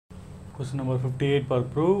Question number 58 for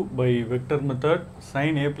prove by vector method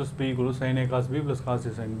sin a plus b equal to sin a cos b plus cos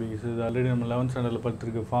a sin b. This is already நம்ம 11th standard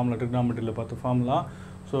பார்த்திருக்க formula trigonometryல பார்த்த formula.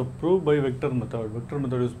 So prove by vector method. Vector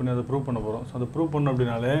method use பண்ணி அதை prove பண்ண போறோம். So அதை prove பண்ணோம்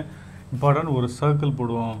அப்படினாலே important ஒரு circle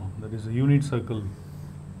போடுவோம். That is a unit circle.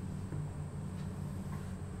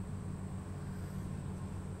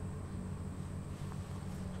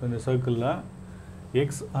 So இந்த circle-ல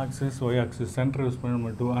x axis y axis center use பண்ணி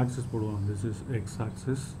நம்ம 2 axis போடுவோம். This is x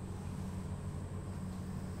axis,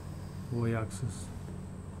 y axis.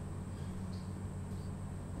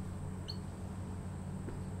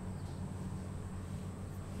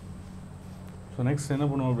 So next என்ன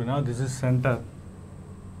பண்ணுவோம் அப்படின்னா this is center.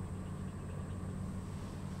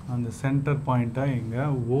 அந்த center point-ஐ இங்க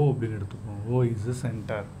O அப்படின்னு எடுத்துப்போம். O is the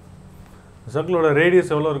center. சர்க்கிளோட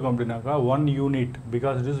radius எவ்வளோ இருக்கும் அப்படின்னாக்கா 1 unit,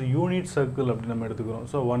 because it is unit circle அப்படின்னு நம்ம எடுத்துக்கிறோம்.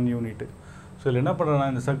 So 1 unit. ஸோ இதில் என்ன பண்ணுறேன்னா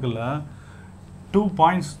இந்த சர்க்கிளில் 2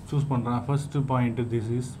 பாயிண்ட்ஸ் சூஸ் பண்ணுறேன். First point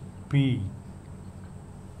this is P,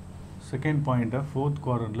 second பாயிண்ட்டை 4th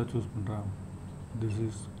குவாட்ரண்ட்டில் சூஸ் பண்ணுறேன். திஸ்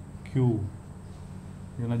இஸ் Q,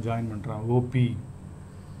 இதெல்லாம் ஜாயின் பண்ணுறேன். OP,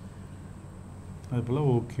 அது போல்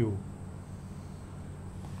OQ.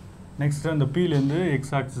 நெக்ஸ்ட்டு அந்த Pலேருந்து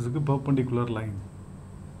எக்ஸ் ஆக்சிஸுக்கு பெர்பெண்டிகுலர் லைன்.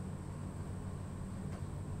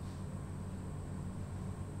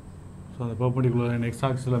 ஸோ அந்த பெர்பெண்டிகுலர் லைன் எக்ஸ்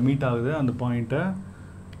ஆக்சிஸில் மீட் ஆகுது, அந்த பாயிண்ட்டை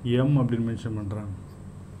M அப்படின்னு மென்ஷன் பண்ணுறாங்க.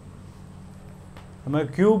 அது மாதிரி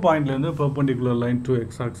Q பாயிண்ட்லேருந்து perpendicular line to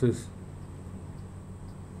X axis.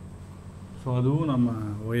 So அதுவும் நம்ம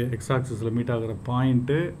எக்ஸ் ஆக்சிஸில் மீட் ஆகிற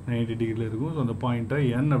பாயிண்ட்டு 90 டிகிரியில் இருக்கும். ஸோ அந்த பாயிண்ட்டை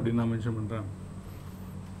N அப்படின்னு நான் மென்ஷன் பண்ணுறேன்.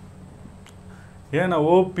 ஏன் நான்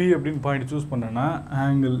OP அப்படின்னு பாயிண்ட் சூஸ் பண்ணேன்னா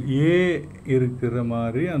ஆங்கிள் A இருக்கிற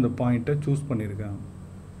மாதிரி அந்த பாயிண்ட்டை சூஸ் பண்ணியிருக்கேன்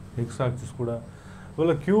எக்ஸ் ஆக்சிஸ் கூட.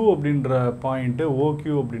 இவ்வளோ Q அப்படின்ற பாயிண்ட்டு OQ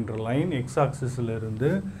அப்படின்ற லைன் எக்ஸ் ஆக்சிஸில் இருந்து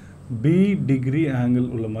B டிகிரி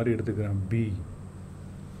ஆங்கிள் உள்ள மாதிரி எடுத்துக்கிறேன் B.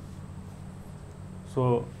 ஸோ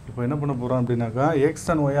இப்போ என்ன பண்ண போகிறோம் அப்படின்னாக்கா எக்ஸ்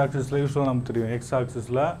அண்ட் ஒய் ஆக்சிஸில் யூஸ்வலாக நமக்கு தெரியும் X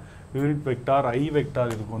ஆக்சிஸில் unit vector I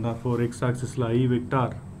vector இருக்கும். Therefore X ஆக்சிஸில் I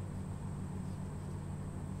vector,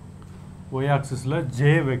 y axisல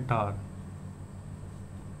j vector,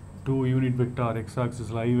 2 unit vector. x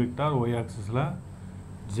axisல I vector, y axisல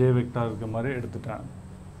j vector இருக்க மாதிரி எடுத்துட்டேன்.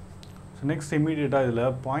 ஸோ நெக்ஸ்ட் இமீடியட்டாக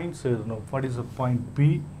இதில் பாயிண்ட்ஸ் எழுதணும். What is a point P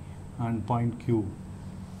and point Q.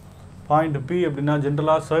 Point P அப்படின்னா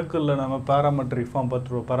ஜென்ரலாக சர்க்கிளில் நம்ம பேராமெட்ரிக் ஃபார்ம்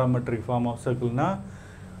பார்த்துருவோம். Parametric form of சர்க்கிள்னா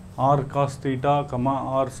R cos theta comma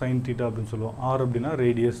R sine theta அப்படின்னு சொல்லுவோம். ஆர் அப்படின்னா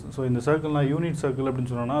ரேடியஸ். ஸோ இந்த சர்க்கிள்னா யூனிட் சர்க்கிள்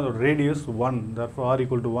அப்படின்னு சொன்னோம்னா அதோட radius 1, therefore r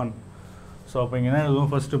equal to 1. So அப்போ இங்கே என்ன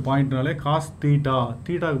எழுதுவோம், ஃபஸ்ட்டு பாயிண்ட்னாலே காஸ் தீட்டா,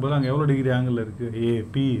 தீட்டாக்கு பதில் அங்கே எவ்வளோ டிகிரி ஆங்கிள் இருக்குது A,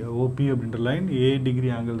 P, OP அப்படின்ற line A degree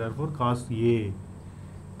angle, therefore cos A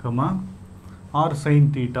comma R sine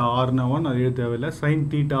theta, ஆர்னா 1 அது எழுத தேவையில்லை, sine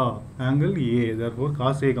theta angle A, therefore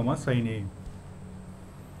cos A comma sign A.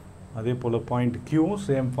 அதே போல் point Q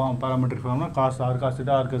same form, parametric ஃபார்ம்னா cos R cos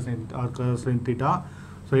theta R cos sine theta.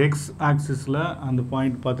 So X ஆக்சிஸில் அந்த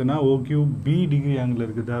point பார்த்தீங்கன்னா OQ B degree angle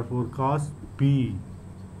இருக்குது, therefore cos B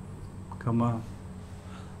comma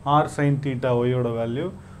R sine theta ஒய்யோட value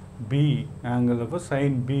B angle, அப்போ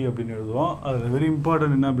sign B அப்படின்னு எழுதுவோம். அதில் very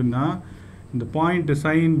important என்ன அப்படின்னா இந்த பாயிண்ட்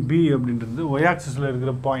சைன் B அப்படின்றது ஒய் ஆக்சிஸில்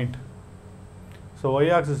இருக்கிற பாயிண்ட். ஸோ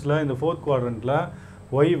ஒய் ஆக்சிஸில் இந்த 4th குவாட்ரண்ட்டில்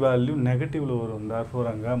ஒய் வேல்யூ நெகட்டிவில் வரும், தேர்ஃபோர்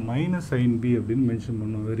அங்கே மைனஸ் சைன் B அப்படின்னு மென்ஷன்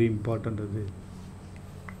பண்ணோம். வெரி இம்பார்ட்டன்ட் அது.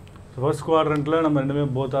 ஸோ ஃபர்ஸ்ட் குவாட்ரண்ட்டில் நம்ம ரெண்டுமே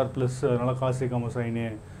போத் ஆர் ப்ளஸ், அதனால் cos A comma sign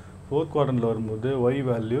A. 4th குவாட்ரண்ட்டில் வரும்போது y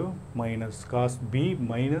value minus cos B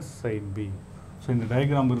minus sign B. So இந்த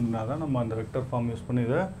டயக்ராம் இருந்தால் தான் நம்ம அந்த வெக்டர் ஃபார்ம் யூஸ் பண்ணி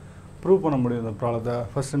இதை ப்ரூவ் பண்ண முடியும் இந்த ப்ராப்ளத்தை.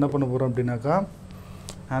 ஃபஸ்ட் என்ன பண்ண போகிறோம் அப்படின்னாக்கா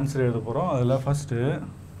ஆன்சர் எழுத போகிறோம். அதில் first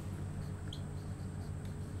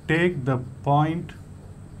take the point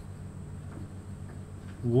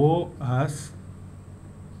O as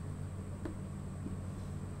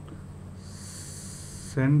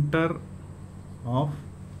center of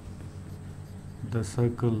the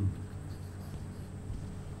circle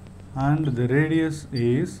and the radius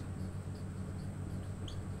is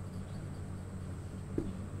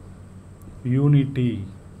unity.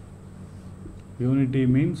 Unity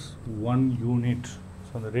means 1 unit.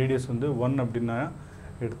 So the radius வந்து 1 அப்படின்னா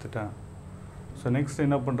எடுத்துட்டேன். ஸோ நெக்ஸ்ட்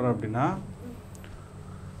என்ன பண்ணுறேன் அப்படின்னா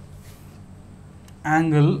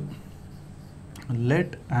angle, let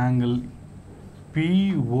angle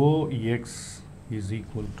POX is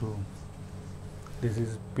equal to, this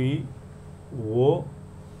is POX,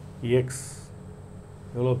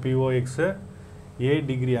 எவ்வளோ POX A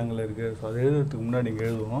degree angle இருக்குது. So அதை எழுதுறதுக்கு முன்னாடி இங்கே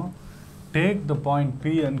எழுதுவோம் take the point P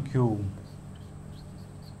and Q.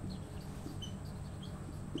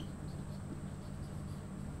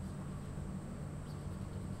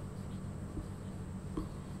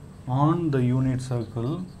 on the unit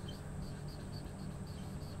circle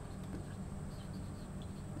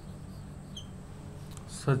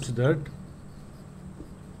such that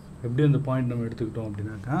எப்படி அந்த பாயிண்ட் நம்ம எடுத்துக்கிட்டோம்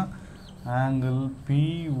அப்படின்னாக்கா angle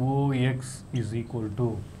POX is equal to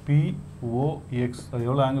POX அது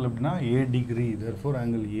எவ்வளோ ஆங்கிள் அப்படின்னா A degree, therefore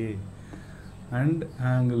angle A, and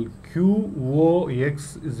angle QOX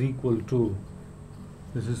is equal to,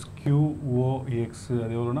 this is QOX,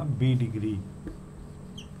 அது எவ்வளோனா B degree.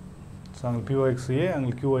 So angle POX A,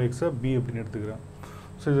 angle QOX B அப்படின்னு எடுத்துக்கிறேன்.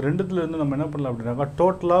 ஸோ இது ரெண்டுத்துலேருந்து நம்ம என்ன பண்ணலாம் அப்படின்னாக்கா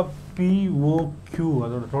டோட்டலாக POQ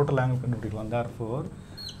அதோட டோட்டல் ஆங்கிள் கண்டுபிடிக்கலாம். therefore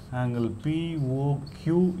angle POQ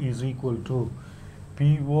is equal to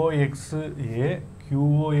POXA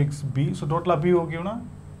QOXB. so total POQ na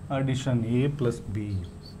addition A plus B.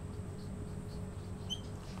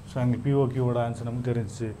 so angle POQ oda answer namakku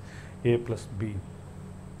therinchu A plus B.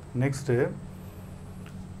 next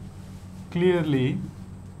clearly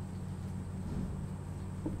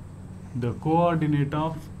the coordinate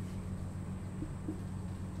of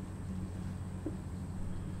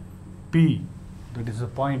P, that is a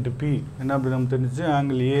point P, என்ன அப்படி நம்ம தெரிஞ்சு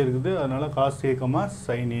angle A இருக்குது, அதனால cos A,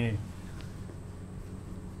 sin A,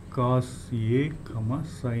 cos A,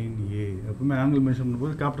 sin A. எப்பவுமே angle mention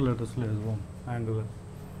பண்ணும்போது capital letters-ல எழுதுவோம் angle.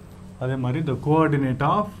 அதே மாதிரி the coordinate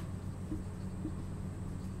of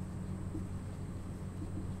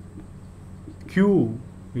Q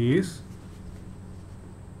is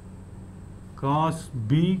cos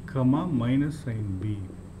B, minus sin B.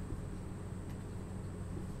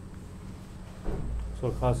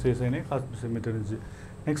 so cos A sin A, cos B sin A தெரிஞ்சு.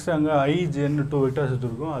 next அங்க I, J ன்னு 2 vectors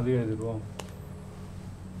இருக்கும், அதே எழுதிடுவோம்.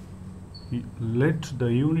 let the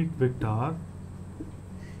unit vector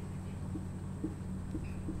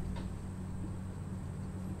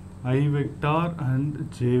I vector and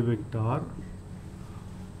J vector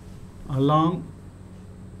along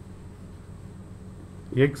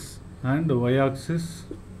X and Y axis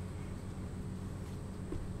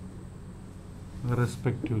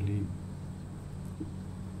respectively.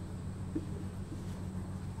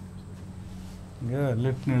 Yeah,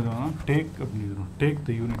 let me take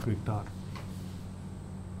the unit vector.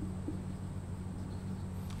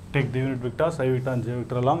 Take the unit vectors I vector and J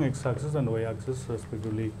vector along X axis and Y axis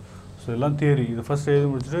respectively. So எல்லாம் theory. இது first எழுதி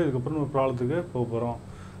முடிச்சுட்டு இதுக்கப்புறம் நம்ம ப்ராப்ளத்துக்கு போக போகிறோம்.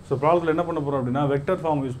 So ப்ராப்ளத்தில் என்ன பண்ண போகிறோம் அப்படின்னா வெக்டர்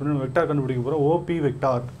ஃபார்ம் யூஸ் பண்ணி வெக்டார் கண்டுபிடிக்க போகிறோம்.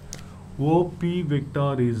 OP vector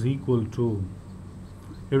is equal to,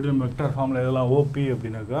 எப்படி நம்ம வெக்டார் ஃபார்மில் எதெல்லாம் OP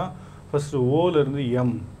அப்படின்னாக்கா first ஓலேருந்து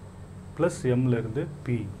M plus எம்லேருந்து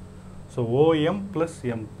P. So OM plus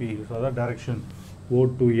MP. So அதான் direction O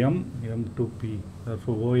to M, M to P.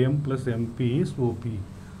 Therefore OM plus MP is OP.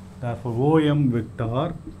 Therefore OM vector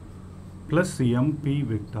plus MP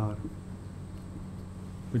vector,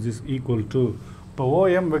 which is equal to, இப்போ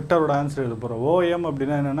OM வெக்டரோட answer எழுத போகிறோம். OM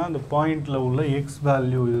அப்படின்னா என்னென்னா அந்த பாயிண்டில் உள்ள X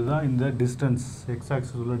value, இதுதான் இந்த டிஸ்டன்ஸ், எக்ஸ்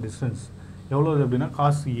ஆக்சிஸ் உள்ள டிஸ்டன்ஸ் எவ்வளோ அப்படின்னா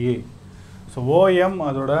cos A. ஸோ OM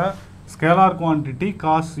அதோட scalar quantity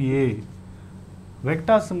cos A.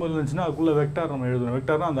 Vector simple இருந்துச்சுன்னா அதுக்குள்ளே வெக்டார் நம்ம எழுதணும்.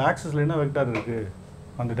 வெக்டார்னா அந்த ஆக்சிஸில் என்ன வெக்டார் இருக்குது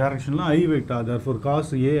அந்த டைரக்ஷனில் I vector. therefore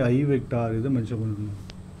cos A I vector இதை மென்ஷன் பண்ணணும்.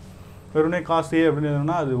 வெறுமனே cos A அப்படின்னு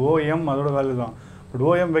எழுதணும்னா அது OM அதோட வேல்யூ தான். பட்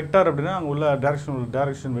OM வெக்டார் அப்படின்னா அங்கே உள்ள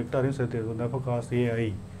டைரக்ஷன் வெக்டாரையும் சேர்த்து எழுதுவோம். therefore cos AI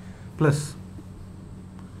ப்ளஸ்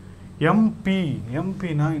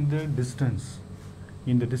MPனா இந்த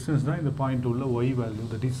டிஸ்டன்ஸ் தான் இந்த பாயிண்ட் உள்ள Y value,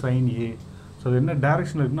 that is sin A. So அது என்ன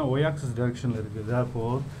டைரக்ஷனில் இருக்குன்னா Y ஆக்சிஸ் டைரக்ஷனில் இருக்குது.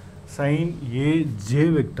 therefore sin AJ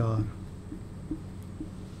vector.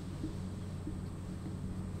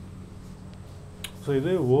 So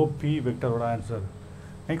இது OP வெக்டரோட ஆன்சர்.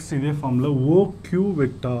 நெக்ஸ்ட் இதே ஃபார்மில் OQ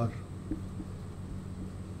வெக்டார்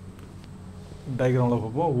டயக்ராமில்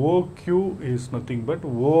பார்ப்போம். OQ is nothing but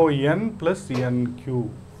ON plus NQ.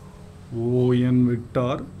 ON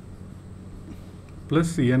vector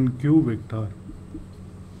plus NQ vector.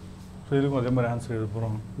 So இதுக்கும் அதே மாதிரி ஆன்சர் எழுத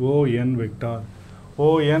போகிறோம். ON vector.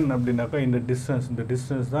 ON அப்படின்னாக்கா இந்த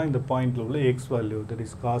டிஸ்டன்ஸ் தான் இந்த பாயிண்டில் உள்ள X value, that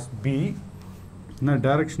is cos B. என்ன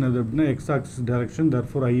டைரக்ஷன் அது அப்படின்னா X axis direction,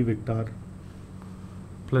 therefore I vector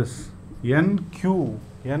plus NQ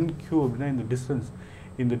அப்படின்னா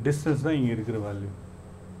இந்த டிஸ்டன்ஸ் தான் இங்கே இருக்கிற value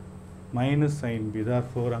minus sin B.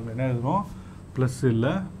 therefore அங்கே என்ன எழுதணும் ப்ளஸ்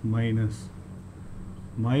இல்லை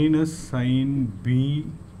மைனஸ் sin B.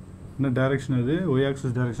 என்ன டைரக்ஷன் அது Y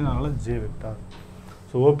ஆக்சிஸ் டைரக்ஷன், அதனால் J vector.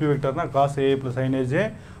 So OP வெக்டார்னா cos A plus sin AJ,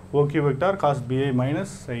 OQ vector cos BA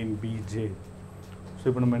minus sin BJ. So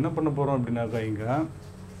இப்போ நம்ம என்ன பண்ண போகிறோம் அப்படின்னாக்கா இங்கே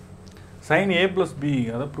sin A ப்ளஸ் B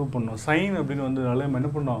அதை ப்ரூவ் பண்ணோம். sin அப்படின்னு வந்ததுனால நம்ம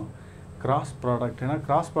என்ன பண்ணோம் கிராஸ் ப்ராடக்ட். ஏன்னா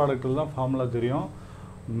கிராஸ் ப்ராடக்டில் தான் ஃபார்முலா தெரியும்.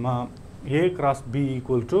 A cross B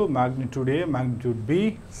equal to magnitude A magnitude B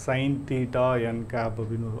sin theta n cap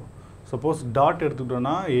அப்படின்னு வரும். Suppose dot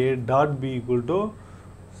எடுத்துக்கிட்டோம்னா a dot b equal to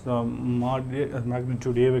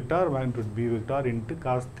magnitude a vector magnitude b vector into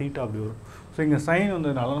cos theta அப்படி வரும். So இங்கே sign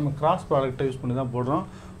வந்ததுனால நம்ம cross ப்ராடக்டை use பண்ணி தான் போடுறோம்.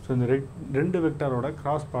 ஸோ இந்த ரெண்டு வெக்டாரோட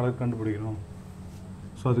கிராஸ் ப்ராடக்ட் கண்டுபிடிக்கணும்.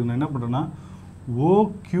 ஸோ அதுக்கு நான் என்ன பண்ணுறேன்னா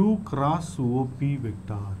OQ கிராஸ் OP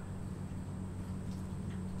வெக்டார்,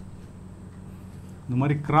 இந்த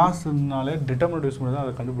மாதிரி கிராஸ்னாலே டிட்டர்மினன்ட் யூஸ் பண்ணி தான்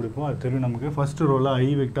அதை கண்டுபிடிப்போம். அது தெரியும் நமக்கு. First ரோவில்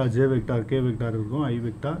I vector J vector K vector இருக்கும். I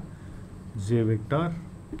vector J vector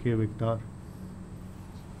K vector.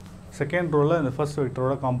 Second ரோவில் இந்த ஃபர்ஸ்ட்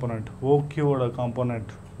வெக்டரோட காம்போனன்ட் OQவோட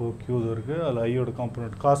காம்போனன்ட் OQ இருக்குது, அதில் ஐயோட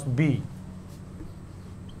component cos B,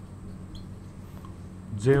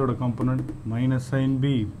 Jயோட component minus sign B,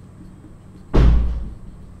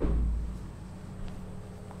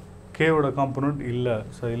 Kவோட component இல்லை.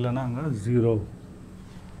 ஸோ இல்லைன்னா அங்கே 0.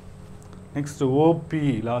 Next OP,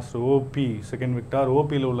 last OP second vector.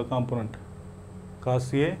 OPயில் உள்ள component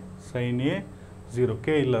cos A sign A 0,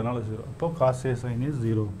 K இல்லை அதனால 0. அப்போ cos A sign A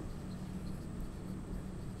 0.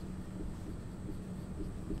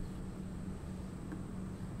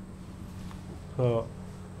 So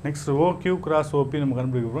next OQ cross OP நம்ம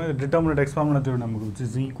கண்டுபிடிக்க போகிறோம். இது டிட்டர்மினன்ட் எக்ஸ்பார்முலா தெரியும் நமக்கு, which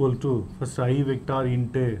is equal to first I vector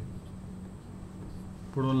into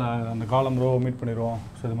இப்போது அந்த காலம் ரோ மீட் பண்ணிடுவோம்.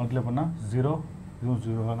 ஸோ இது மல்டிப்ளை பண்ணால் 0 இதுவும்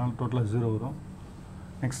 0, அதனால் டோட்டலாக 0 வரும்.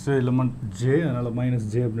 நெக்ஸ்ட்டு எலிமெண்ட் J, அதனால் மைனஸ்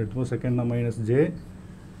J அப்படின்னு எடுத்துப்போம். செகண்ட்னா மைனஸ் J.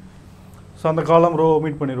 ஸோ அந்த காலம் ரோ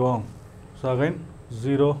மீட் பண்ணிடுவோம். ஸோ அகைன்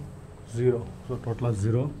 0 0, ஸோ டோட்டலாக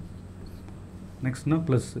 0. நெக்ஸ்ட்னா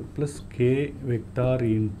plus K vector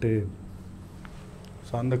into,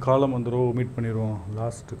 so அந்த காலம் அந்த ரோ மீட் பண்ணிடுவோம்.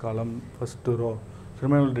 Last column first row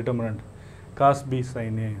ரிமைனபிள் determinant cos B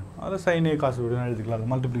sign A, அதை சைன் A காஸ் B எழுதிக்கலாம்.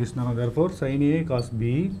 Multiplication therefore sign A cos B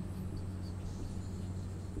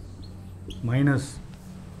minus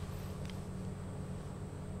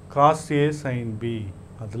cos A sign B,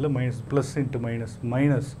 அதில் minus plus into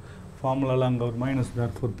minus ஃபார்முலாவில் அங்கே ஒரு மைனஸ்,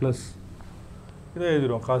 தேர்ஃபோர் ப்ளஸ் இதை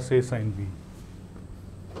எழுதிடுவோம் cos A sign B.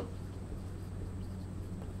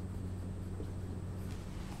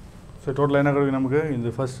 So total என்ன கிடைக்கும் நமக்கு? இந்த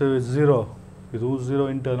ஃபஸ்ட்டு 0, இதுவும் 0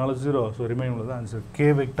 இன்ட்டு அதனால 0. ஸோ ரிமைன் உள்ளது answer K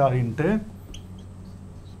vector into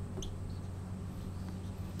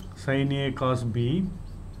sine A cos B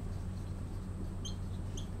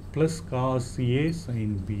plus cos A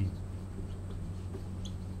sign B.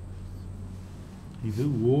 இது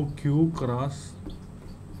OQ cross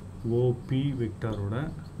OP வெக்டாரோட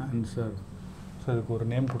answer. So இதுக்கு ஒரு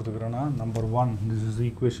name கொடுத்துக்கிறேன்னா number 1. This is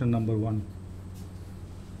equation number 1.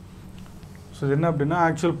 So இது என்ன அப்படின்னா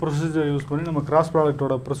ஆக்சுவல் ப்ரொசீஜர் யூஸ் பண்ணி நம்ம கிராஸ்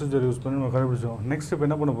ப்ராடக்டோட ப்ரொசீஜர் யூஸ் பண்ணி நம்ம கண்டுபிடிச்சோம். நெக்ஸ்ட் இப்போ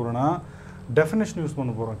என்ன பண்ண போகிறோன்னா டெஃபினேஷன் யூஸ்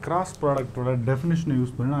பண்ண போகிறோம். கிராஸ் ப்ராடக்டோட டெஃபினேஷனை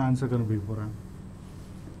யூஸ் பண்ணி நான் ஆன்சர் கண்டுபிடிக்க போகிறேன்.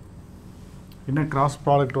 என்ன கிராஸ்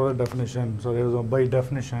ப்ராடக்டோட டெஃபினேஷன்? ஸோ பை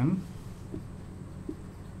டெஃபினேஷன்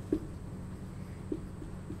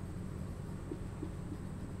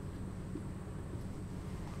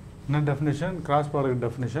என்ன definition? Cross product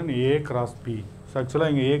definition A cross B. So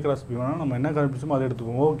ஆக்சுவலாக இங்கே A கிராஸ் B வேணால் நம்ம என்ன கண்டுபிடிச்சோமோ அதை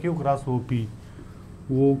எடுத்துப்போம். OQ cross OP,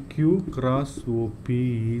 OQ cross OP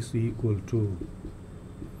is equal to,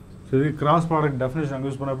 சரி கிராஸ் ப்ராடக்ட் டெஃபினேஷன் அங்கே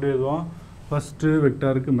யூஸ் பண்ண அப்படியே எழுதுவோம். First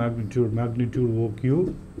வெக்டாருக்கு magnitude OQ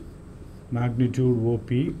magnitude OP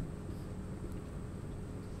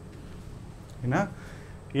ஏன்னா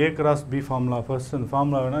A cross B formula. First அந்த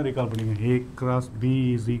ஃபார்முலா வேணால் ரீகால் பண்ணிங்க. A cross B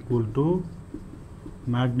is equal to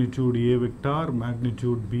magnitude A vector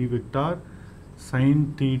magnitude B vector sin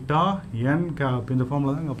theta n cap. இந்த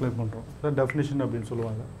formula தான் இங்கே அப்ளை பண்ணுறோம். ஸோ டெஃபினேஷன் அப்படின்னு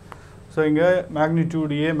சொல்லுவாங்க. ஸோ இங்கே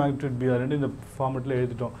மேக்னிடியூட் A மேக்னிடியூட் B ரெண்டு இந்த ஃபார்மெட்டில்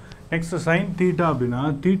எழுதிட்டோம். நெக்ஸ்ட் சைன் தீட்டா அப்படின்னா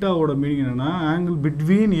தீட்டாவோட மீனிங் என்னென்னா angle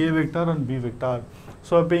between A vector and B vector.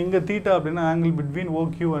 So இப்போ இங்கே தீட்டா அப்படின்னா angle between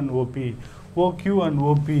OQ and OP. OQ and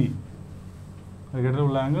OP அதுக்கிட்ட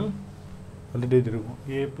உள்ள ஆங்கிள் ஆல்ரெடி இருக்கும்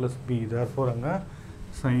A ப்ளஸ் B. தேர்ஃபோர் அங்கே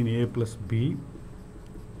sign A plus B.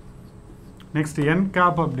 Next n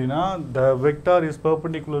cap அப்படின்னா the vector is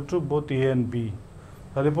perpendicular to both A and B.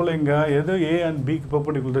 அதே போல் இங்கே எது A and Bக்கு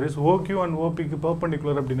perpendicular is OQ and OPக்கு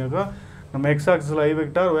perpendicular அப்படின்னாக்கா நம்ம x ஆக்சிஸில் I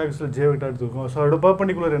vector y ஆக்சிஸில் J vector எடுத்துருக்கோம். So அதோட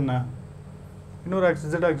perpendicular என்ன? இன்னொரு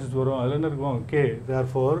ஆக்சிஸ் Z ஆக்சிஸ் வரும். அதில் என்ன இருக்கும்? K.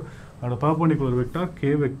 therefore அதோட perpendicular வெக்டார்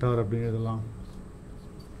K வெக்டார் அப்படின்னு எழுதலாம்.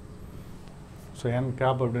 ஸோ n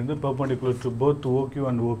cap அப்படின்றது perpendicular to both OQ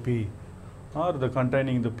and OP or the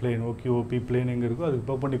containing the plane. OQ OP plane எங்கே இருக்கோ அதுக்கு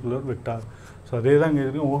perpendicular வெக்டார். ஸோ அதே தான் இங்கே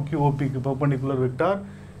இருக்கும். OQ OPக்கு perpendicular vector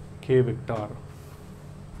K vector.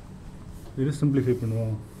 இது சிம்பிளிஃபை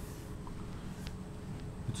பண்ணுவோம்.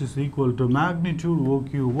 which is equal to magnitude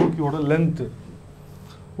OQ. OQவோட length.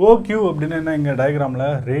 OQ அப்படின்னா என்ன? இங்கே டயக்ராமில்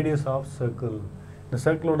ரேடியஸ் ஆஃப் சர்க்கிள். இந்த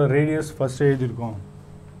சர்க்கிளோட ரேடியஸ் ஃபஸ்ட் எழுதியிருக்கோம்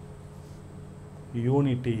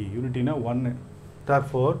யூனிட்டினா 1.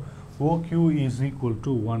 therefore OQ is equal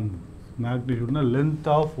to 1. Magnitude na length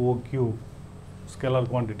of OQ. Scalar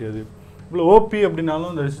quantity அது. இப்போ OP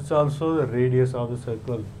அப்படினாலும் this is also the radius of the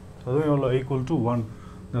circle. So அதுவும் எவ்வளோ equal to 1.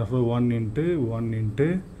 Therefore 1 into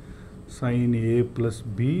sin A plus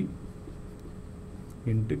B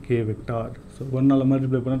into K vector. So 1 நால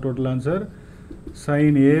multiply பண்ணா total answer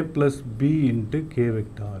sin A plus B into K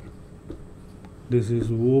vector. This is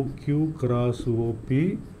OQ cross OP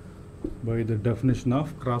by the definition of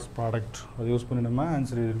cross product. அது use பண்ணி நம்ம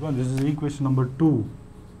answer எழுதிருக்கோம். This is equation number 2.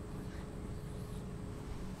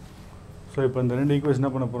 So இப்போ இந்த ரெண்டு equation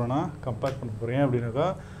என்ன பண்ண போகிறோன்னா கம்பேர் பண்ண போகிறேன் அப்படின்னாக்கா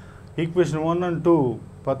ஈக்குவேஷன் 1 and 2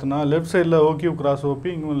 பார்த்தோன்னா லெஃப்ட் சைடில் OQ கிராஸ் OP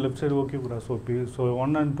இங்கே left side OQ cross OP. So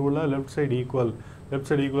 1 and 2ல left side equal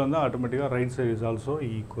இருந்தால் ஆட்டோமேட்டிக்காக right side is also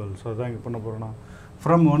equal. So அதான் இங்கே பண்ண போகிறோன்னா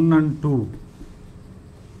from 1 and 2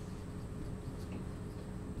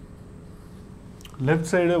 left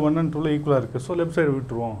side 1 and 2 equal இருக்குது. ஸோ லெஃப்ட் சைடு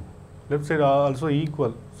விட்டுருவோம். Left side also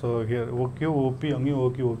equal. So here OQ OP அங்கேயும்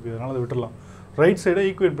OQ OP அதனால் அதை விட்டுடலாம். ரைட் சைடை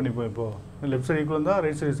ஈக்குவேட் பண்ணிப்போம். இப்போது லெஃப்ட் சைடு ஈக்குவல் இருந்தால்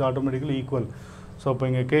right side is automatically equal. So இப்போ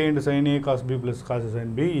இங்கே K into sin A cos B plus cos sin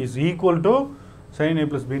B is equal to sin A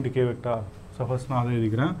plus B into K vector. So first நான் அதை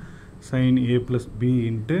எழுதிக்கிறேன். sin A plus B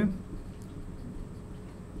into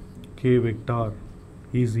K vector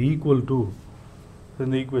is equal to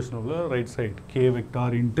இந்த equation உள்ள right side K vector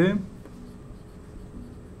into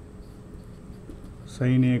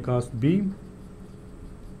sin A cos B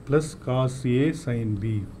plus cos A sin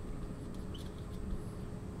B.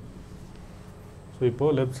 So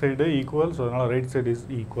இப்போது left side equal. So அதனால் right side is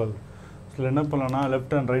equal. So என்ன பண்ணலாம்னா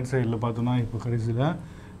left and right சைடில் பார்த்தோன்னா இப்போ கடைசியில்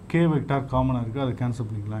K வெக்டார் காமனாக இருக்குது. அதை கேன்சல்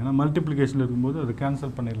பண்ணிக்கலாம். ஏன்னா மல்டிப்ளிகேஷனில் இருக்கும்போது அதை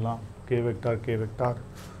கேன்சல் பண்ணிடலாம். K vector.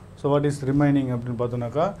 So what is remaining அப்படின்னு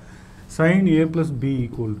பார்த்தோன்னாக்கா sin A plus B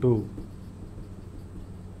equal to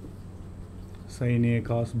sin A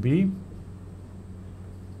cos B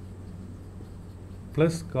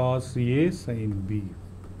plus cos A sin B.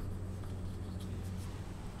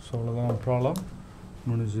 So அவ்வளோதான் ப்ராப்ளம்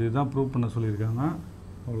முடிஞ்சு. இதுதான் ப்ரூவ் பண்ண சொல்லியிருக்காங்க.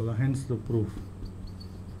 அவ்வளோதான். Hence the proof.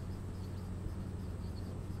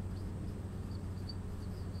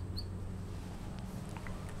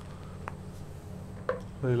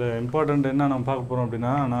 இதில் இம்பார்ட்டண்ட் என்ன நம்ம பார்க்க போகிறோம்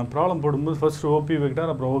அப்படின்னா நான் ப்ராப்ளம் போடும்போது ஃபர்ஸ்ட் OP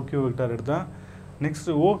வெக்டார் அப்புறம் OQ வெக்டார் எடுத்தேன்.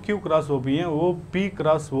 நெக்ஸ்ட்டு OQ கிராஸ் OP ஏன் OP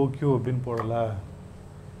கிராஸ் OQ அப்படின்னு போடலை.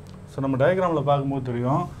 ஸோ நம்ம டயக்ராமில் பார்க்கும்போது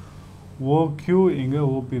தெரியும் OQ இங்கே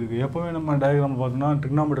OP இருக்குது. எப்போவுமே நம்ம டயக்ராமில் பார்த்தோம்னா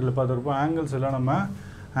ட்ரிக்னாமெட்ரியில் பார்த்துருப்போம் ஆங்கிள்ஸ் எல்லாம் நம்ம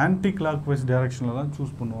ஆன்டி கிளாக் வைஸ் டைரக்ஷனில் தான்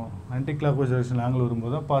சூஸ் பண்ணுவோம். ஆன்டி கிளாக் வைஸ் டைரக்ஷனில் ஆங்கிள்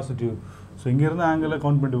வரும்போது தான் பாசிட்டிவ். ஸோ இங்கேருந்து ஆங்கிளை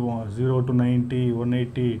கவுண்ட் பண்ணிட்டு போவோம் 0 to 90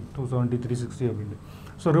 180 270 360 அப்படின்ட்டு.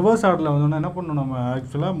 ஸோ ரிவர்ஸ் ஆர்டரில் வந்தோன்னா என்ன பண்ணணும் நம்ம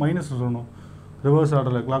ஆக்சுவலாக மைனஸ் சொல்லணும். ரிவர்ஸ்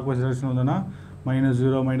ஆர்டரில் கிளாக் வைஸ் டைரக்ஷன் வந்தோன்னா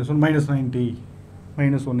 -0 -1 -90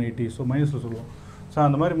 -180. ஸோ மைனஸில் சொல்லுவோம். ஸோ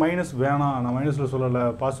அந்த மாதிரி மைனஸ் வேணாம், நான் மைனஸில் சொல்லலை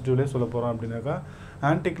பாசிட்டிவ்லேயே சொல்ல போகிறோம் அப்படின்னாக்கா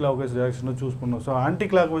ஆன்டி கிளாக் வைஸ் டைரக்ஷனில் சூஸ் பண்ணணும். ஸோ ஆன்டி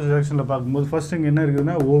கிளாக் வைஸ் டைரக்ஷனில் பார்க்கும்போது ஃபர்ஸ்ட் இங்கே என்ன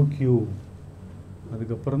இருக்குதுன்னா OQ,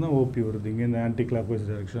 அதுக்கப்புறம் தான் OP வருது இங்கே இந்த anti clock wise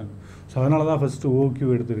direction. So அதனால தான் ஃபஸ்ட்டு OQ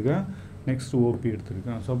எடுத்திருக்கேன், நெக்ஸ்ட் OP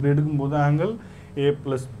எடுத்திருக்கேன். ஸோ அப்படி எடுக்கும்போது ஆங்கிள் A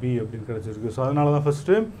plus B அப்படின்னு கிடச்சிருக்கு. ஸோ அதனால தான்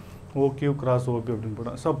ஃபஸ்ட்டு OQ கிராஸ் OP அப்படின்னு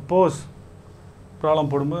போட்டேன். சப்போஸ்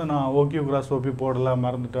ப்ராப்ளம் போடும்போது நான் OQ கிராஸ் OP போடலை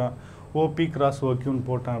மறந்துட்டேன், OP கிராஸ் OQன்னு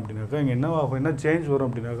போட்டேன் அப்படின்னாக்கா இங்கே என்ன சேஞ்ச் வரும்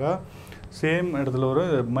அப்படின்னாக்கா சேம் இடத்துல ஒரு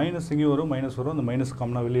மைனஸ் இங்கேயும் வரும் மைனஸ் வரும். அந்த மைனஸ்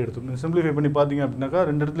காமனாக வெளியே எடுத்துக்கணும். சிம்பிளிஃபை பண்ணி பார்த்தீங்க அப்படின்னாக்கா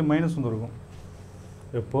ரெண்டு இடத்துலையும் மைனஸ் வந்துருக்கும்.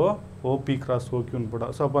 எப்போது OP கிராஸ் OQன்னு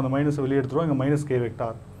போட்டால். ஸோ அப்போ அந்த மைனஸை வெளியே எடுத்துருவோம். இங்கே minus K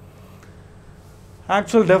vector.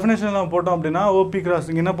 Actual definition நம்ம போட்டோம் அப்படின்னா OP கிராஸ்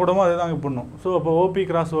இங்கே என்ன போடுமோ அதே தான் இங்கே பண்ணணும். ஸோ அப்போ OP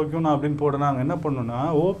கிராஸ் OQ நான் அப்படின்னு போட்டோன்னா அங்கே என்ன பண்ணணும்னா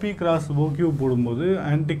OP கிராஸ் OQ போடும்போது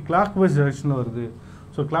ஆன்டி கிளாக் வைஸ் டைரக்ஷனில் வருது.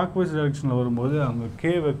 ஸோ கிளாக் வைஸ் டைரக்ஷனில் வரும்போது அங்கே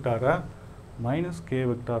K வெக்டாரை மைனஸ் K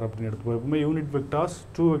வெக்டார் அப்படின்னு எடுத்துப்போம். எப்பவுமே யூனிட் வெக்டார்ஸ்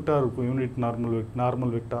 2 வெக்டார் இருக்கும். Unit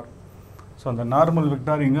normal vector. ஸோ அந்த நார்மல்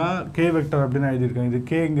வெக்டார் இங்கே K வெக்டார் அப்படின்னு எழுதியிருக்கேன். இது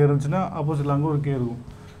K இங்கே இருந்துச்சுன்னா ஆப்போசிட்டில் அங்கே ஒரு K இருக்கும்.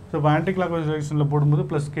 ஸோ இப்போ ஆன்டி கிளாக் வைஸ் டைரக்ஷனில் போடும்போது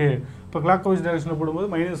ப்ளஸ் K, இப்போ கிளாக் வைஸ் டைரக்ஷனில் போடும்போது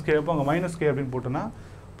மைனஸ் K. அப்போ அங்கே மைனஸ் K அப்படின்னு போட்டோன்னா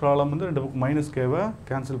ப்ராப்ளம் வந்து ரெண்டு பக்கம் மைனஸ் Kவை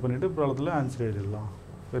கேன்சல் பண்ணிவிட்டு ப்ராப்ளத்தில் ஆன்சர் எழுதிடலாம்.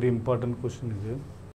 வெரி இம்பார்ட்டன்ட் கொஸ்டின் இது.